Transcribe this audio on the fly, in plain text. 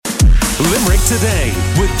Limerick Today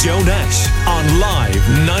with Joe Nash on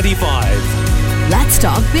Live 95. Let's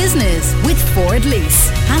talk business with Ford Lease.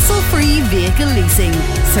 Hassle-free vehicle leasing.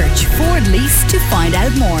 Search Ford Lease to find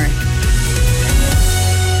out more.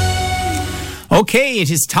 Okay, it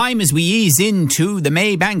is time as we ease into the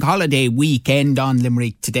May Bank Holiday weekend on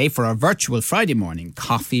Limerick Today for our virtual Friday morning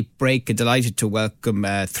coffee break. Delighted to welcome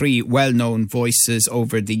three well-known voices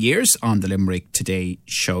over the years on the Limerick Today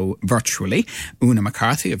show virtually. Una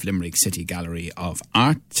McCarthy of Limerick City Gallery of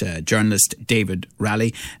Art, journalist David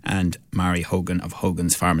Raleigh and Mary Hogan of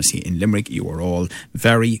Hogan's Pharmacy in Limerick. You are all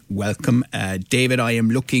very welcome. David, I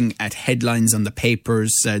am looking at headlines on the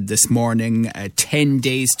papers this morning. 10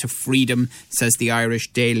 days to freedom, says the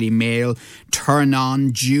Irish Daily Mail. Turn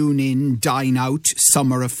on, June in, dine out.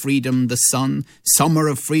 Summer of freedom, the Sun. Summer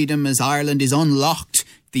of freedom as Ireland is unlocked.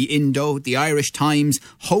 The Indo, the Irish Times.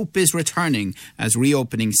 Hope is returning as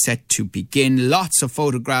reopening set to begin. Lots of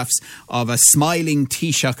photographs of a smiling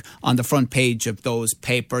Taoiseach on the front page of those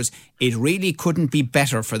papers. It really couldn't be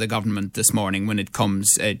better for the government this morning when it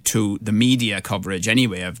comes to the media coverage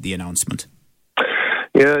anyway of the announcement.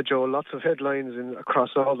 Yeah, Joe, lots of headlines across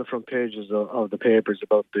all the front pages of the papers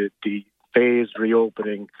about the phased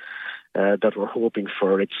reopening that we're hoping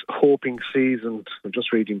for. It's hoping season. I'm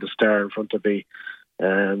just reading the Star in front of me.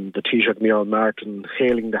 The Taoiseach Micheál Martin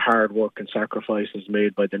hailing the hard work and sacrifices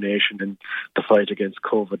made by the nation in the fight against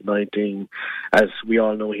COVID-19. As we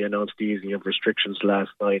all know, he announced the easing of restrictions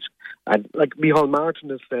last night. And like Micheál Martin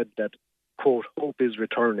has said that, quote, hope is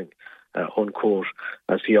returning, unquote,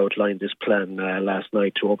 as he outlined this plan last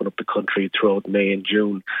night to open up the country throughout May and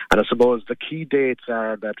June. And I suppose the key dates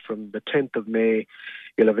are that from the 10th of May,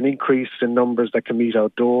 you'll have an increase in numbers that can meet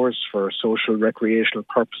outdoors for social recreational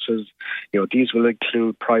purposes. You know, these will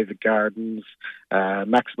include private gardens,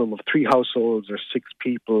 maximum of 3 households or 6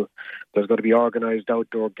 people. There's going to be organised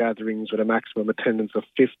outdoor gatherings with a maximum attendance of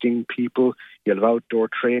 15 people. You'll have outdoor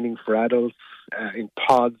training for adults in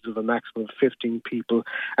pods of a maximum of 15 people.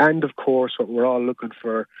 And of course, what we're all looking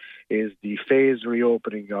for is the phased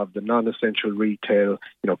reopening of the non-essential retail,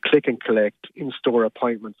 you know, click and collect, in-store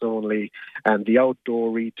appointments only, and the outdoor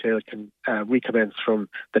retail can recommence from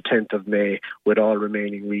the 10th of May, with all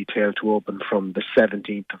remaining retail to open from the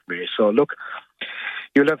 17th of May. So look,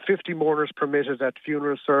 you'll have 50 mourners permitted at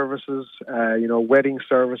funeral services, wedding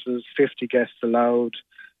services, 50 guests allowed.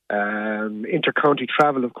 Inter-county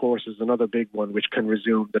travel, of course, is another big one which can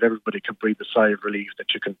resume, that everybody can breathe a sigh of relief, that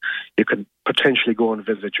you can potentially go and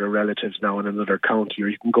visit your relatives now in another county, or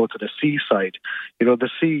you can go to the seaside. You know, the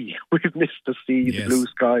sea, we've missed the sea, yes. The blue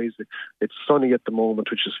skies. It's sunny at the moment,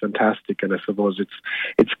 which is fantastic, and I suppose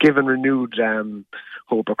it's given renewed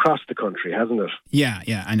hope across the country, hasn't it? Yeah,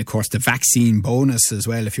 and of course the vaccine bonus as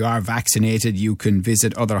well. If you are vaccinated, you can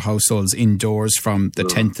visit other households indoors from the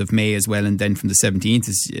 10th of May as well, and then from the 17th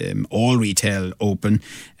is all retail open,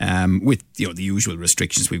 with the usual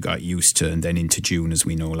restrictions we've got used to, and then into June, as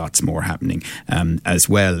we know, lots more happening as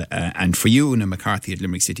well. And for you, Una McCarthy at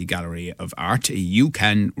Limerick City Gallery of Art, you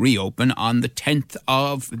can reopen on the 10th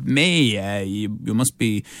of May. You must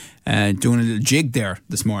be doing a little jig there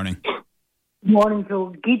this morning. Morning,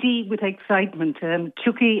 Joe. Giddy with excitement.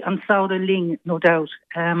 Chucky and Sauda Ling, no doubt.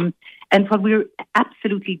 And what we're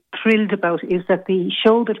absolutely thrilled about is that the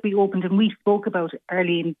show that we opened and we spoke about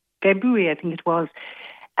early in February, I think it was,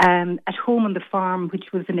 at Home on the Farm,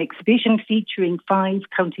 which was an exhibition featuring 5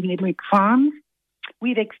 County Limerick farms.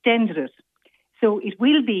 We've extended it. So it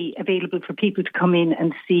will be available for people to come in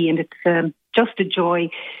and see, and it's just a joy,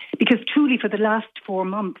 because truly for the last 4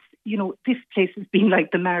 months, you know, this place has been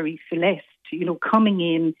like the Marie Celeste, you know, coming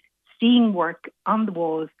in, seeing work on the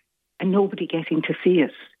walls and nobody getting to see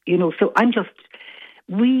it, you know. So I'm just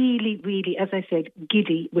really, really, as I said,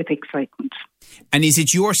 giddy with excitement. And is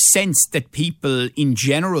it your sense that people in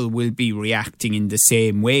general will be reacting in the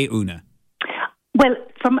same way, Una? Well,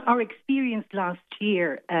 from our experience last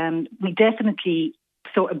year, we definitely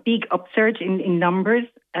saw a big upsurge in numbers,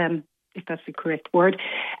 if that's the correct word.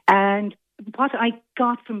 And what I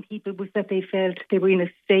got from people was that they felt they were in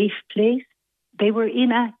a safe place. They were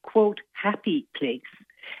in a, quote, happy place.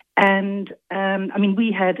 And,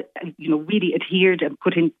 we had, really adhered and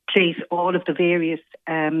put in place all of the various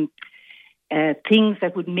things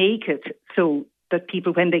that would make it so that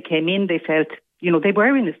people, when they came in, they felt, they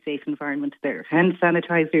were in a safe environment there. Hand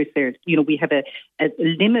sanitizers there. We have a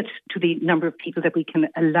limit to the number of people that we can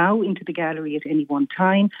allow into the gallery at any one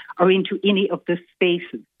time or into any of the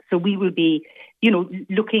spaces. So we will be,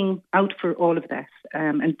 looking out for all of that.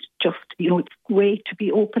 And just, it's great to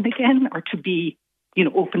be open again, or to be,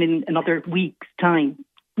 open in another week's time.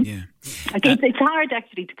 Yeah. It's hard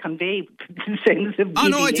actually to convey the sense of. Oh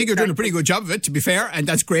no, I think you're doing a pretty good job of it, to be fair, and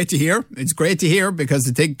that's great to hear. It's great to hear because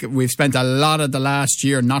I think we've spent a lot of the last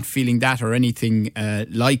year not feeling that or anything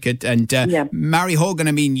like it. And Mary Hogan,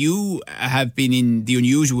 I mean, you have been in the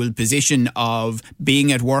unusual position of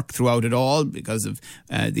being at work throughout it all because of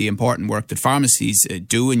the important work that pharmacies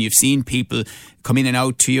do, and you've seen people come in and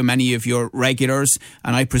out to you, many of your regulars,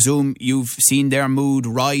 and I presume you've seen their mood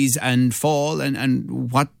rise and fall,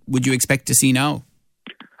 and what would you expect to see now?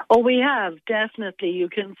 Oh, we have, definitely. You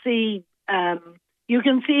can see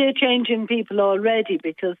a change in people already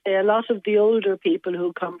because a lot of the older people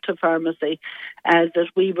who come to pharmacy that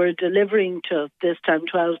we were delivering to this time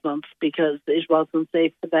 12 months because it wasn't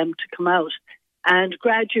safe for them to come out. And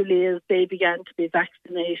gradually, as they began to be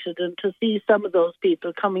vaccinated, and to see some of those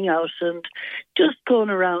people coming out and just going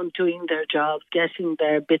around doing their jobs, getting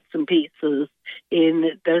their bits and pieces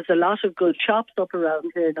in. There's a lot of good shops up around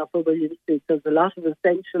here in Upper William Street. There's a lot of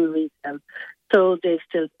essential retail. So they've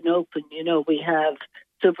still been open. You know, we have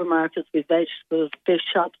supermarkets with vegetables, fish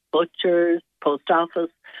shops, butchers, post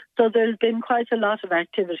office. So there's been quite a lot of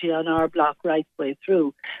activity on our block right the way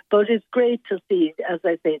through. But it's great to see, as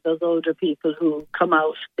I say, those older people who come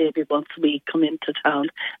out maybe once a week, come into town,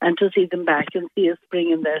 and to see them back and see a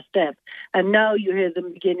spring in their step. And now you hear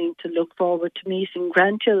them beginning to look forward to meeting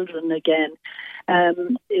grandchildren again.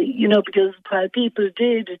 You know, because while people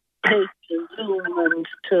did take to Zoom and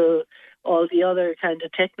to all the other kind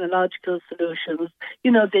of technological solutions,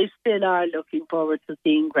 you know, they still are looking forward to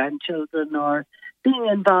seeing grandchildren or being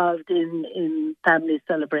involved in family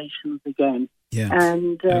celebrations again. Yeah.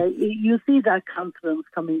 And you see that confidence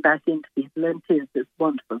coming back into people, and it's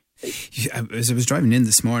wonderful. As I was driving in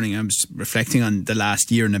this morning, I was reflecting on the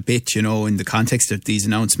last year and a bit, you know, in the context of these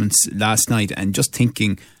announcements last night, and just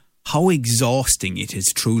thinking how exhausting it has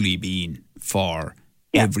truly been for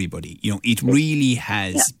everybody. You know, it really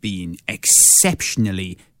has been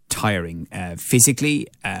exceptionally tiring, physically,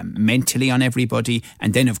 mentally on everybody,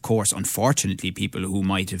 and then of course, unfortunately, people who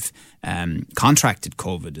might have contracted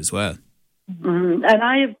COVID as well. Mm-hmm. And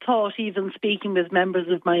I have thought, even speaking with members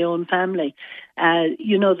of my own family,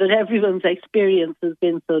 you know, that everyone's experience has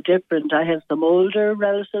been so different. I have some older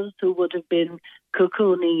relatives who would have been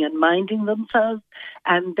cocooning and minding themselves,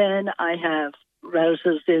 and then I have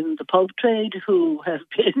relatives in the pub trade who have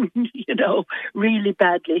been, you know, really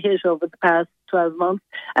badly hit over the past 12 months.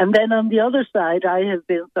 And then on the other side, I have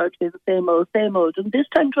been sort of the same old. And this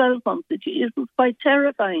time 12 months, it was quite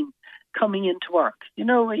terrifying coming into work. You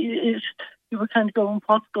know, you were kind of going,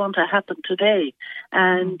 what's going to happen today?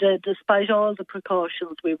 And despite all the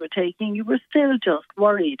precautions we were taking, you were still just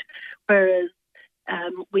worried. Whereas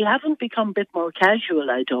we haven't become a bit more casual,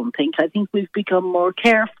 I don't think. I think we've become more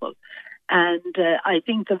careful. And I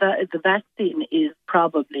think the vaccine is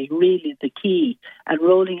probably really the key, and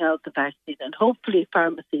rolling out the vaccine. And hopefully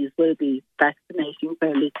pharmacies will be vaccinating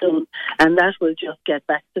fairly soon, and that will just get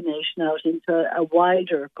vaccination out into a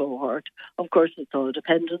wider cohort. Of course, it's all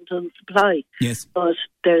dependent on supply. Yes. But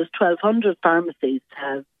there's 1,200 pharmacies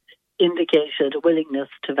have indicated a willingness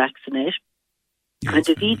to vaccinate. Yes, and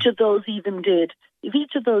if each of those even did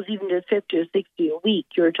 50 or 60 a week,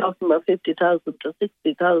 you're talking about 50,000 to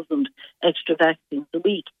 60,000 extra vaccines a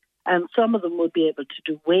week. And some of them would be able to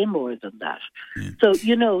do way more than that. Yeah. So,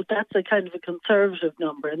 you know, that's a kind of a conservative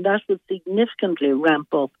number, and that would significantly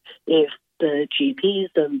ramp up if the GPs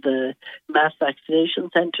and the mass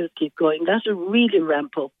vaccination centres keep going. That would really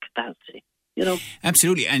ramp up capacity. You know?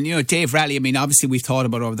 Absolutely. And, you know, Dave Raleigh, I mean, obviously we've thought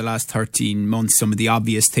about over the last 13 months some of the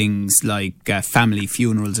obvious things like family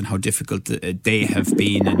funerals and how difficult they have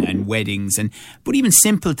been, and weddings, but even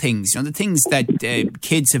simple things, you know, the things that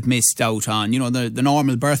kids have missed out on, you know, the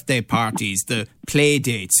normal birthday parties, the play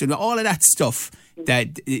dates, you know, all of that stuff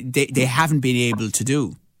that they haven't been able to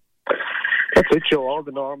do. That's it, Joe. All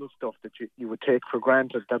the normal stuff that you would take for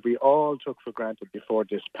granted, that we all took for granted before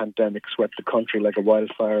this pandemic swept the country like a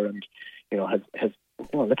wildfire, and you know, has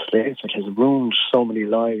you know, let's face it, has ruined so many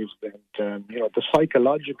lives, and you know, the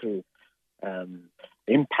psychological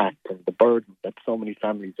impact and the burden that so many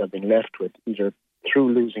families have been left with, either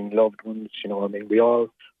through losing loved ones. You know, I mean, we all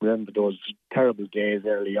remember those terrible days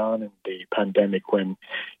early on in the pandemic when,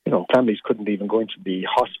 you know, families couldn't even go into the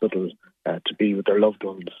hospital to be with their loved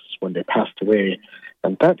ones when they passed away.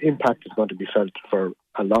 And that impact is going to be felt for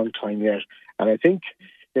a long time yet. And I think,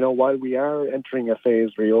 you know, while we are entering a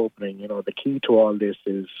phased reopening, you know, the key to all this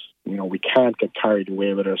is, you know, we can't get carried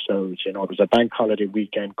away with ourselves. You know, there's a bank holiday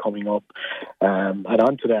weekend coming up. And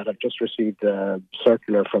onto that, I've just received a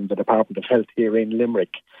circular from the Department of Health here in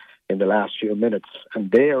Limerick in the last few minutes.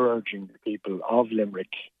 And they are urging the people of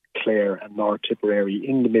Limerick Clare and North Tipperary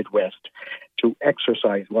in the Midwest to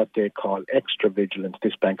exercise what they call extra vigilance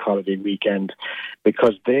this bank holiday weekend,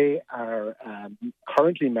 because they are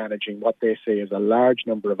currently managing what they say is a large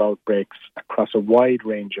number of outbreaks across a wide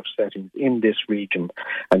range of settings in this region.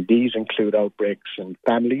 And these include outbreaks in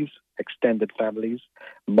families, extended families,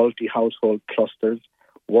 multi-household clusters,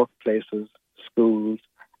 workplaces, schools,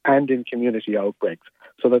 and in community outbreaks.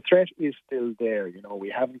 So the threat is still there. You know,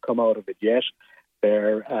 we haven't come out of it yet.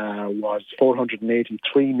 There was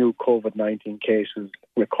 483 new COVID-19 cases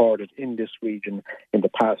recorded in this region in the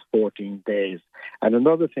past 14 days. And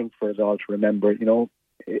another thing for us all to remember, you know,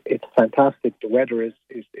 it's fantastic. The weather is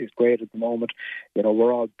great at the moment. You know,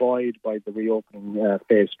 we're all buoyed by the reopening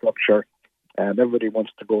phase structure. Everybody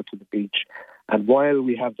wants to go to the beach. And while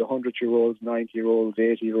we have the 100-year-olds, 90-year-olds,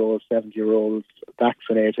 80-year-olds, 70-year-olds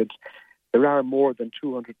vaccinated, there are more than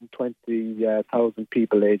 220,000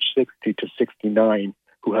 people aged 60 to 69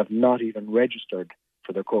 who have not even registered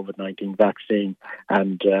for their COVID-19 vaccine.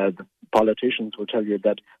 And the politicians will tell you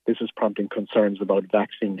that this is prompting concerns about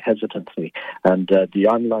vaccine hesitancy. And the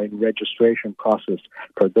online registration process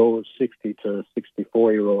for those 60 to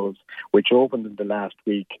 64-year-olds, which opened in the last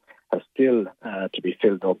week, has still to be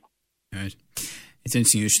filled up. Right. It's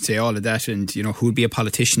interesting you should say all of that, and you know who'd be a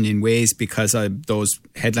politician in ways, because those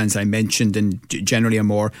headlines I mentioned, and generally a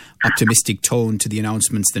more optimistic tone to the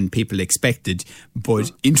announcements than people expected.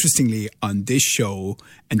 But interestingly, on this show,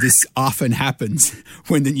 and this often happens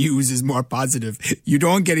when the news is more positive, you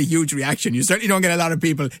don't get a huge reaction. You certainly don't get a lot of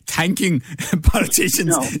people thanking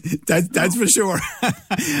politicians. No. That's for sure.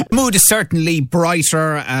 Mood is certainly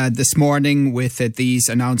brighter this morning with these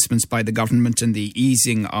announcements by the government and the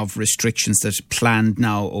easing of restrictions that planned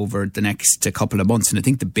now over the next couple of months. And I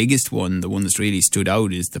think the biggest one, the one that's really stood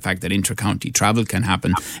out, is the fact that inter-county travel can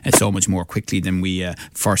happen so much more quickly than we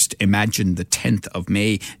first imagined. The 10th of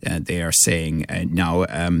May, they are saying now.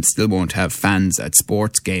 Still won't have fans at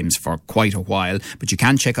sports games for quite a while, but you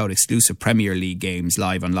can check out exclusive Premier League games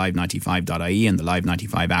live on live95.ie and the Live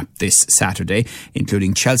 95 app this Saturday,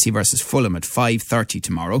 including Chelsea versus Fulham at 5:30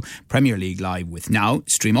 tomorrow. Premier League live with Now.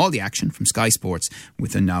 Stream all the action from Sky Sports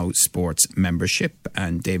with a Now Sports membership.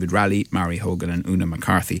 And David Raleigh, Mary Hogan and Una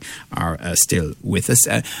McCarthy are still with us.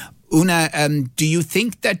 Una, do you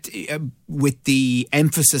think that with the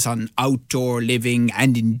emphasis on outdoor living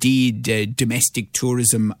and indeed domestic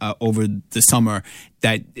tourism over the summer,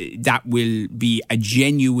 that will be a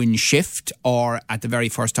genuine shift, or at the very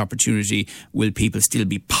first opportunity will people still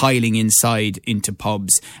be piling inside into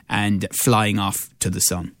pubs and flying off to the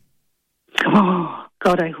sun? Oh,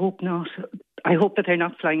 God, I hope not. I hope that they're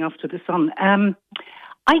not flying off to the sun.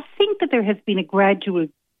 I think that there has been a gradual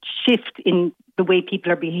shift in the way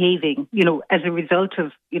people are behaving, you know, as a result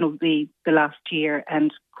of, you know, the last year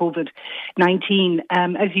and COVID-19.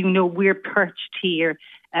 As you know, we're perched here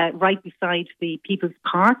right beside the People's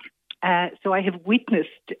Park. So I have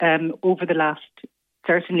witnessed over the last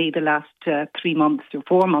 3 months or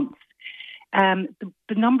 4 months,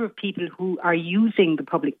 the number of people who are using the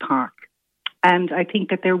public park. And I think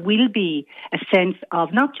that there will be a sense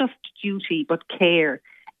of not just duty, but care.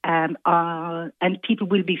 And people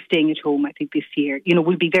will be staying at home, I think, this year. You know,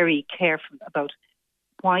 we'll be very careful about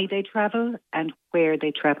why they travel and where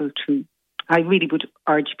they travel to. I really would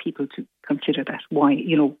urge people to consider that. Why,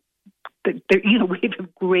 you know, we have a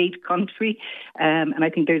great country, and I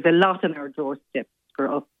think there's a lot on our doorstep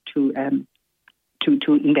for us to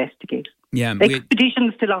investigate. Yeah,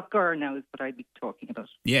 expeditions to Lough Gur now is what I'd be talking about.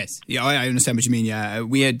 Yes, yeah, I understand what you mean. Yeah,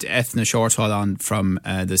 we had Ethna Shortall on from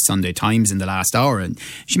the Sunday Times in the last hour, and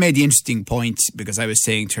she made the interesting point, because I was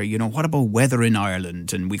saying to her, you know, what about weather in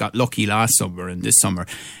Ireland? And we got lucky last summer and this summer,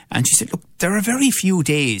 and she said, look, there are very few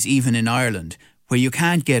days, even in Ireland, where you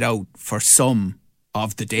can't get out for some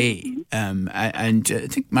of the day. And I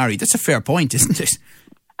think, Mary, that's a fair point, isn't it?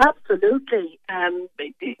 Absolutely.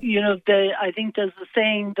 You know, I think there's a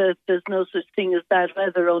saying that there's no such thing as bad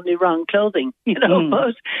weather, only wrong clothing. You know,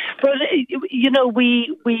 but you know,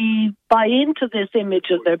 we buy into this image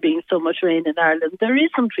of there being so much rain in Ireland. There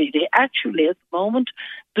isn't really. Actually, at the moment,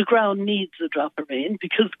 the ground needs a drop of rain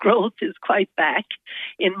because growth is quite back.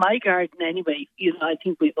 In my garden, anyway, you know, I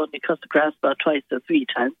think we've only cut the grass about 2 or 3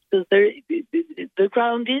 times because the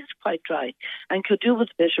ground is quite dry and could do with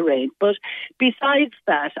a bit of rain. But besides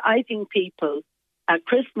that, I think people at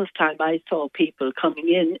Christmas time, I saw people coming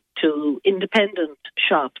in to independent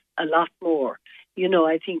shops a lot more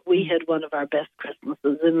I think we had one of our best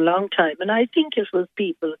Christmases in a long time. And I think it was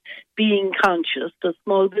people being conscious that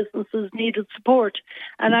small businesses needed support.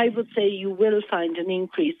 And I would say you will find an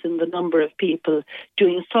increase in the number of people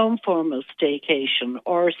doing some form of staycation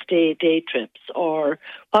or stay day trips or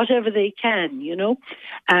whatever they can,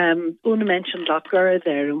 Una mentioned Lochgar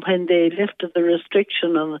there, and when they lifted the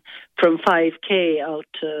restriction from 5K out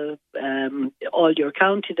to all your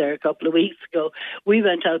county there a couple of weeks ago, we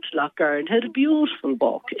went out to Lochgar and had a beautiful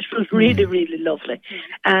walk. It was really, really lovely.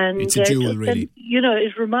 And it's a jewel, really.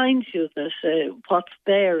 It reminds you that what's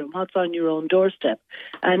there and what's on your own doorstep.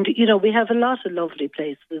 And, we have a lot of lovely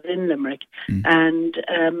places in Limerick. And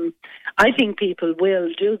I think people will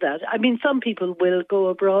do that. I mean, some people will go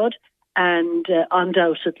abroad. And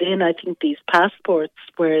undoubtedly, and I think these passports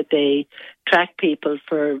where they track people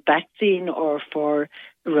for vaccine or for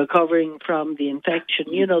recovering from the infection,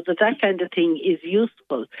 that kind of thing is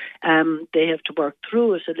useful. They have to work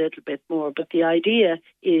through it a little bit more, but the idea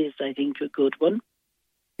is, I think, a good one.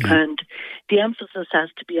 And the emphasis has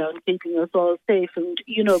to be on keeping us all safe and,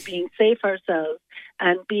 being safe ourselves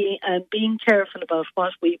and being careful about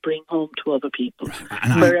what we bring home to other people,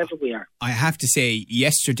 wherever we are. I have to say,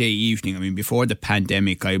 yesterday evening, before the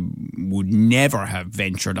pandemic, I would never have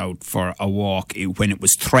ventured out for a walk when it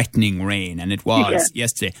was threatening rain, and it was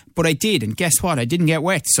yesterday. But I did, and guess what? I didn't get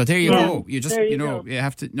wet. So there you go. You just, you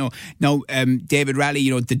have to know. Now, David Raleigh,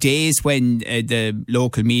 the days when the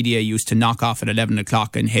local media used to knock off at 11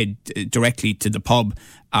 o'clock and head directly to the pub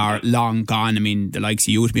are long gone. The likes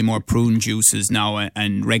of you would be more prune juices now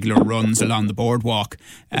and regular runs along the boardwalk.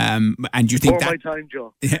 And you think my time,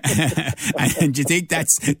 Joe. And you think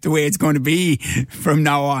that's the way it's going to be from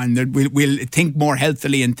now on? That we'll think more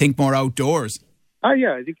healthily and think more outdoors.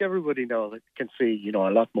 Yeah, I think everybody now can see, a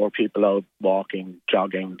lot more people out walking,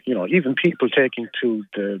 jogging, even people taking to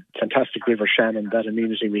the fantastic River Shannon, that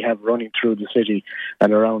amenity we have running through the city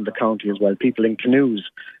and around the county as well. People in canoes,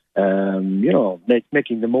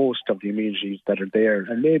 making the most of the amenities that are there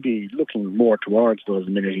and maybe looking more towards those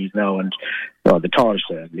amenities now. And the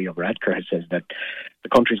Taoiseach, Leo Varadkar, has said that the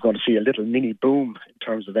country's going to see a little mini boom in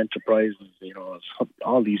terms of enterprises, as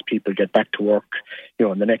all these people get back to work,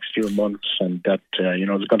 in the next few months, and that,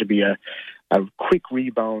 there's going to be a quick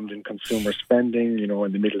rebound in consumer spending, in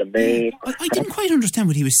the middle of May. I didn't quite understand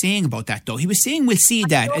what he was saying about that, though. He was saying we'll see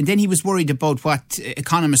that, and then he was worried about what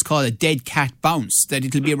economists call a dead cat bounce, that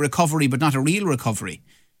it'll be a recovery but not a real recovery.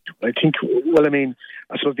 I think,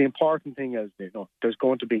 I suppose the important thing is, there's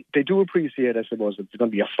going to be, they do appreciate, I suppose, that there's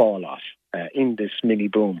going to be a fall off in this mini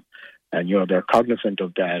boom. And, they're cognizant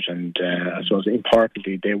of that. And I suppose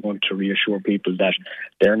importantly, they want to reassure people that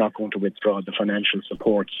they're not going to withdraw the financial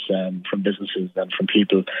supports from businesses and from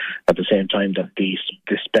people at the same time that the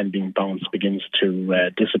spending bounce begins to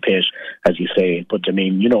dissipate, as you say. But,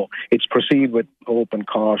 it's proceed with hope and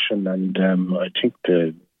caution. And I think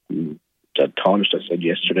that Taoiseach said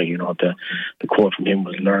yesterday, the quote from him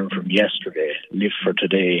was, learn from yesterday, live for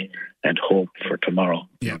today, and hope for tomorrow.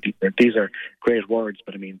 Yeah. These are great words,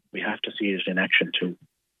 but we have to see it in action too.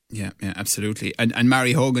 Yeah, absolutely. And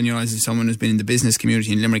Mary Hogan, as someone who's been in the business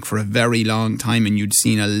community in Limerick for a very long time, and you'd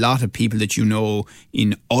seen a lot of people that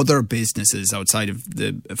in other businesses outside of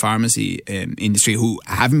the pharmacy industry who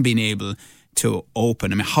haven't been able to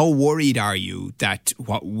open. How worried are you that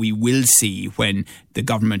what we will see when the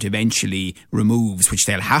government eventually removes, which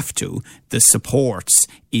they'll have to, the supports,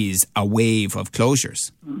 is a wave of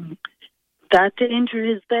closures? That danger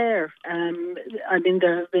is there.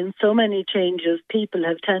 There have been so many changes. People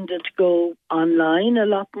have tended to go online a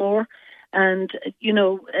lot more. And,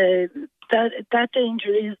 that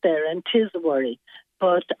danger is there, and 'tis a worry.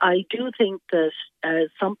 But I do think that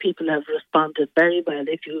some people have responded very well.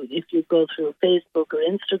 If you go through Facebook or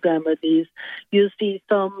Instagram or these, you see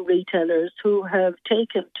some retailers who have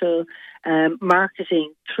taken to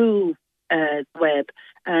marketing through the web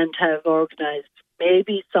and have organised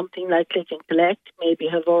maybe something like Click and Collect, maybe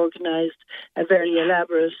have organised a very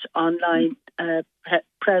elaborate online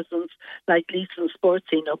presence like Leeson Sports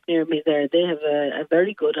Scene up near me there. They have a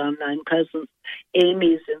very good online presence.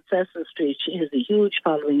 Amy's in Cecil Street, she has a huge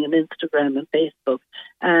following on Instagram and Facebook.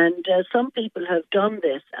 And some people have done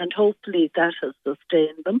this, and hopefully that has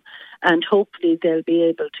sustained them, and hopefully they'll be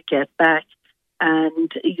able to get back.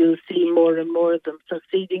 And you'll see more and more of them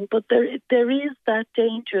succeeding. But there is that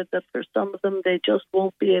danger that for some of them, they just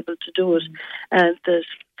won't be able to do it. And that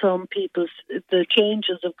some people's, the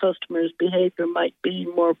changes of customers' behaviour might be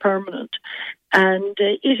more permanent. And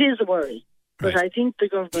it is a worry. But I think the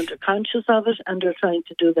government are conscious of it, and they're trying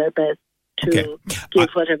to do their best to give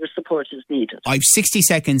whatever support is needed. I've 60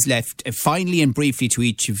 seconds left. Finally and briefly to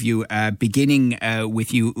each of you, beginning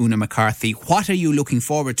with you, Una McCarthy, what are you looking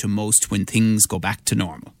forward to most when things go back to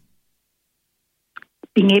normal?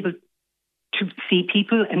 Being able to see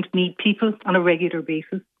people and meet people on a regular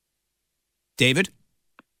basis. David?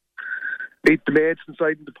 Meet the mates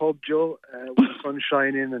inside in the pub, Joe, with the sun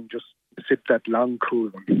shining, and just sip that long, cool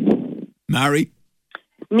one. Mary?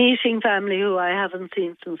 Meeting family who I haven't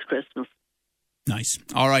seen since Christmas. Nice.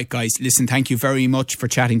 All right, guys. Listen, thank you very much for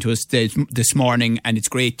chatting to us this morning, and it's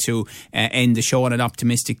great to end the show on an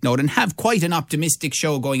optimistic note and have quite an optimistic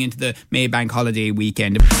show going into the Maybank holiday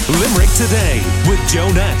weekend. Limerick Today with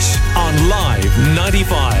Joe Nash on Live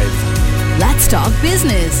 95. Let's talk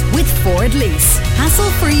business with Ford Lease.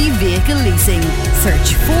 Hassle-free vehicle leasing.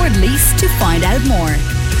 Search Ford Lease to find out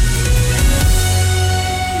more.